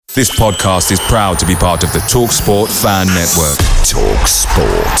This podcast is proud to be part of the TalkSport Fan Network.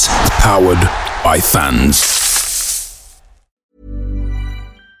 TalkSport. Powered by fans.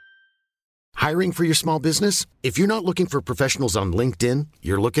 Hiring for your small business? If you're not looking for professionals on LinkedIn,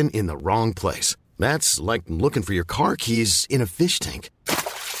 you're looking in the wrong place. That's like looking for your car keys in a fish tank.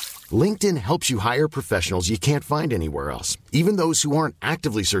 LinkedIn helps you hire professionals you can't find anywhere else, even those who aren't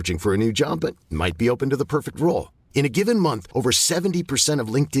actively searching for a new job but might be open to the perfect role. In a given month, over 70% of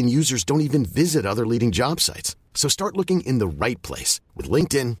LinkedIn users don't even visit other leading job sites. So start looking in the right place. With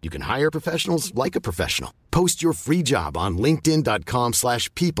LinkedIn, you can hire professionals like a professional. Post your free job on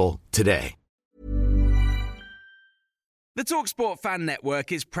linkedin.com/people today. The TalkSport Fan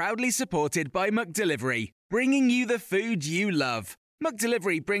Network is proudly supported by McDelivery, bringing you the food you love.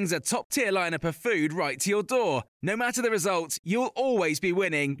 McDelivery brings a top-tier lineup of food right to your door. No matter the result, you'll always be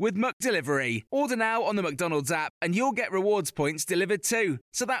winning with McDelivery. Order now on the McDonald's app and you'll get rewards points delivered too.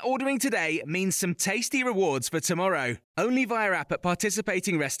 So that ordering today means some tasty rewards for tomorrow. Only via app at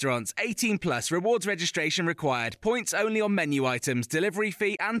participating restaurants. 18 plus. Rewards registration required. Points only on menu items. Delivery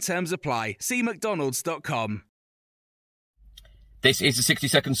fee and terms apply. See mcdonalds.com. This is the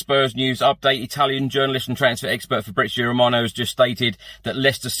 60-second Spurs news update. Italian journalist and transfer expert Fabrizio Romano has just stated that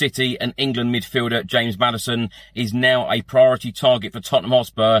Leicester City and England midfielder James Maddison is now a priority target for Tottenham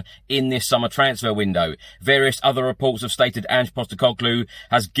Hotspur in this summer transfer window. Various other reports have stated Ange Postecoglou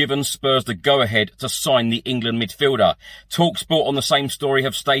has given Spurs the go-ahead to sign the England midfielder. TalkSport on the same story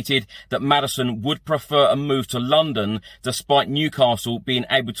have stated that Maddison would prefer a move to London despite Newcastle being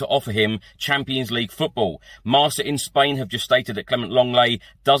able to offer him Champions League football. Marca in Spain have just stated that Clement Lenglet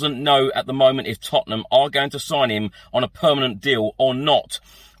doesn't know at the moment if Tottenham are going to sign him on a permanent deal or not.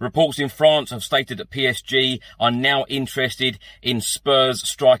 Reports in France have stated that PSG are now interested in Spurs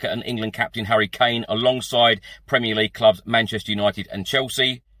striker and England captain Harry Kane alongside Premier League clubs Manchester United and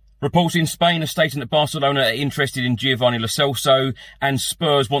Chelsea. Reports in Spain are stating that Barcelona are interested in Giovanni Lo Celso and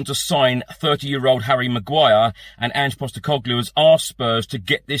Spurs want to sign 30-year-old Harry Maguire, and Ange Postecoglou has asked Spurs to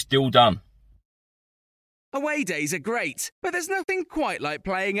get this deal done. Away days are great, but there's nothing quite like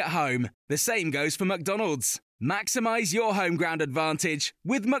playing at home. The same goes for McDonald's. Maximise your home ground advantage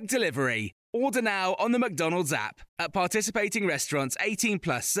with McDelivery. Order now on the McDonald's app. At participating restaurants, 18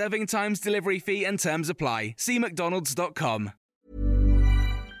 plus, serving times, delivery fee and terms apply. See mcdonalds.com.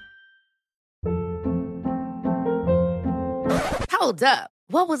 Hold up.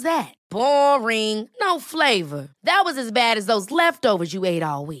 What was that? Boring. No flavor. That was as bad as those leftovers you ate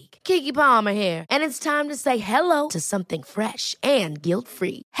all week. Keke Palmer here, and it's time to say hello to something fresh and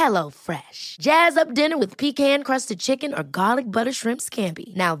guilt-free. Hello Fresh. Jazz up dinner with pecan-crusted chicken or garlic butter shrimp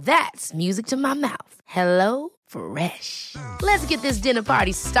scampi. Now that's music to my mouth. Hello Fresh. Let's get this dinner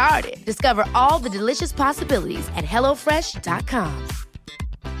party started. Discover all the delicious possibilities at HelloFresh.com.